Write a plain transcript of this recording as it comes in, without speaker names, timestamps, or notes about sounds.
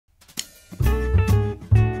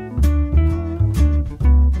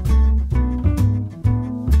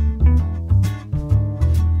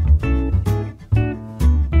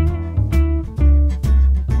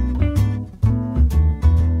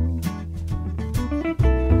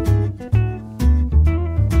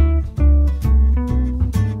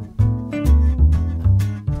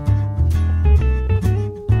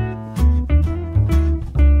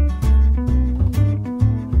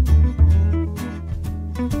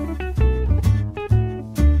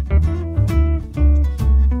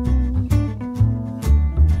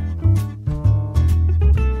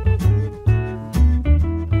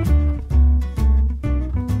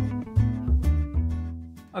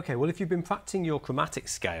Okay, well if you've been practicing your chromatic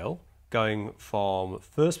scale, going from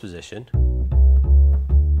first position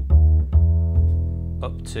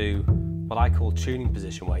up to what I call tuning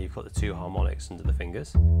position, where you've got the two harmonics under the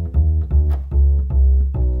fingers.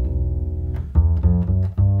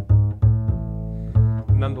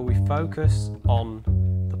 Remember, we focus on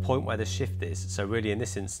the point where the shift is, so really in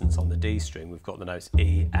this instance on the D string we've got the notes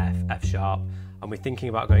E, F, F sharp, and we're thinking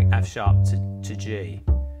about going F sharp to G.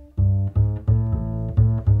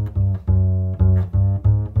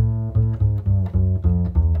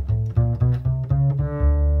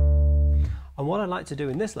 And what I'd like to do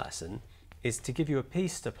in this lesson is to give you a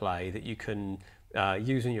piece to play that you can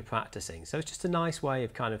use when you're practicing. So it's just a nice way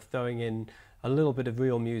of kind of throwing in a little bit of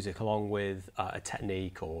real music along with a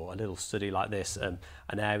technique or a little study like this, an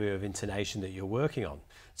area of intonation that you're working on.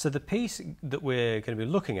 So the piece that we're going to be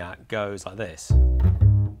looking at goes like this.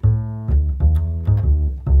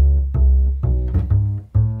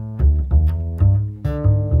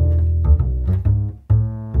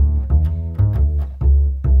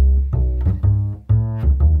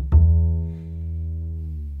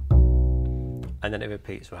 And then it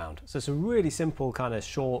repeats round. So it's a really simple kind of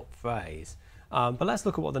short phrase. But let's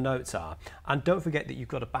look at what the notes are. And don't forget that you've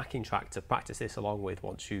got a backing track to practice this along with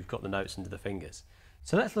once you've got the notes under the fingers.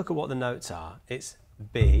 So let's look at what the notes are. It's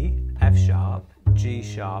B, F sharp, G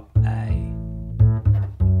sharp, A.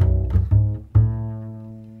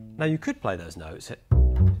 Now you could play those notes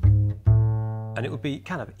and it would be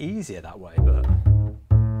kind of easier that way, but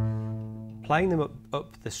playing them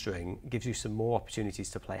up the string gives you some more opportunities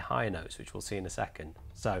to play higher notes, which we'll see in a second.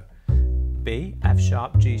 So B, F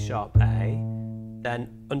sharp, G sharp, A.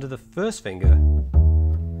 Then under the first finger,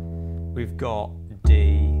 we've got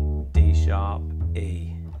D, D sharp,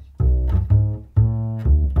 E.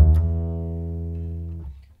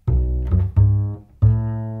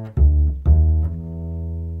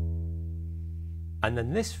 And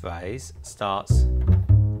then this phrase starts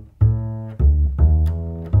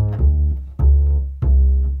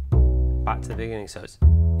back to the beginning, so it's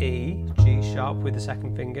E, G sharp with the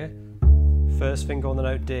second finger, first finger on the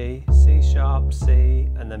note D, C sharp, C,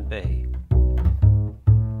 and then B.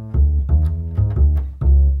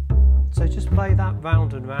 So just play that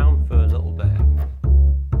round and round for a little bit.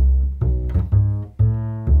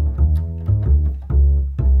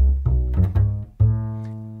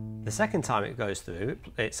 The second time it goes through,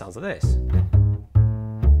 it sounds like this.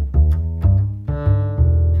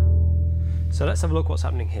 So let's have a look what's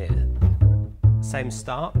happening here. Same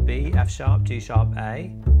start, B, F sharp, G sharp,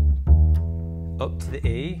 A, up to the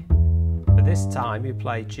E, but this time you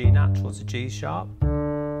play G natural to G sharp,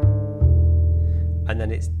 and then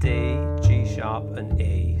it's D, G sharp, and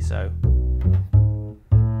E. So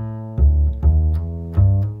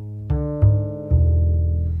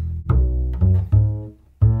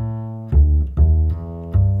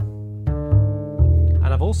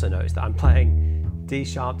and I've also noticed that I'm playing D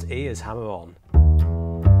sharp to E as hammer on.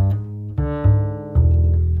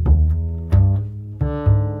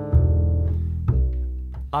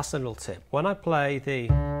 Last little tip, when I play the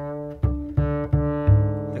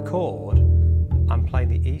chord, I'm playing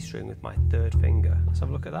the E string with my third finger. Let's have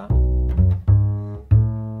a look at that.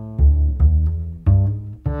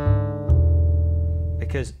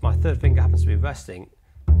 Because my third finger happens to be resting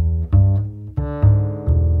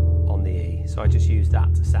on the E, so I just use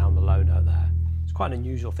that to sound the low note there. It's quite an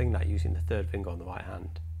unusual thing, that, using the third finger on the right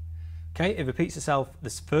hand. Okay, it repeats itself,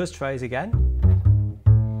 this first phrase again.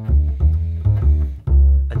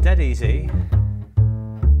 And dead easy,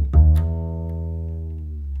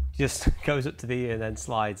 just goes up to the E and then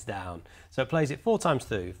slides down. So it plays it 4 times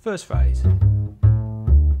through. First phrase,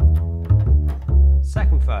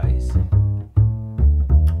 second phrase,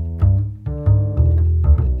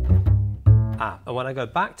 and when I go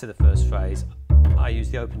back to the first phrase, I use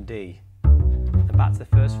the open D, and back to the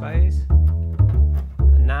first phrase,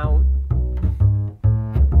 and now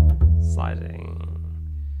sliding.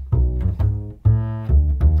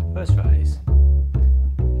 First phrase,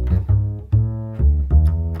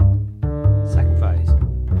 second phrase,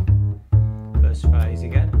 first phrase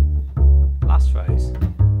again, last phrase.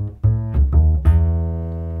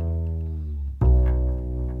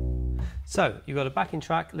 So you've got a backing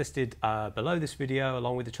track listed below this video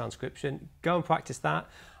along with the transcription. Go and practice that.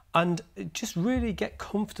 And just really get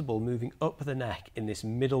comfortable moving up the neck in this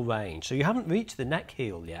middle range. So you haven't reached the neck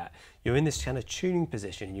heel yet. You're in this kind of tuning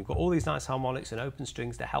position, and you've got all these nice harmonics and open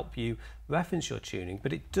strings to help you reference your tuning,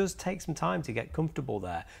 but it does take some time to get comfortable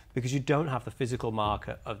there because you don't have the physical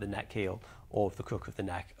marker of the neck heel or of the crook of the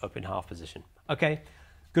neck up in half position. Okay,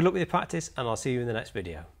 good luck with your practice, and I'll see you in the next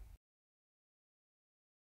video.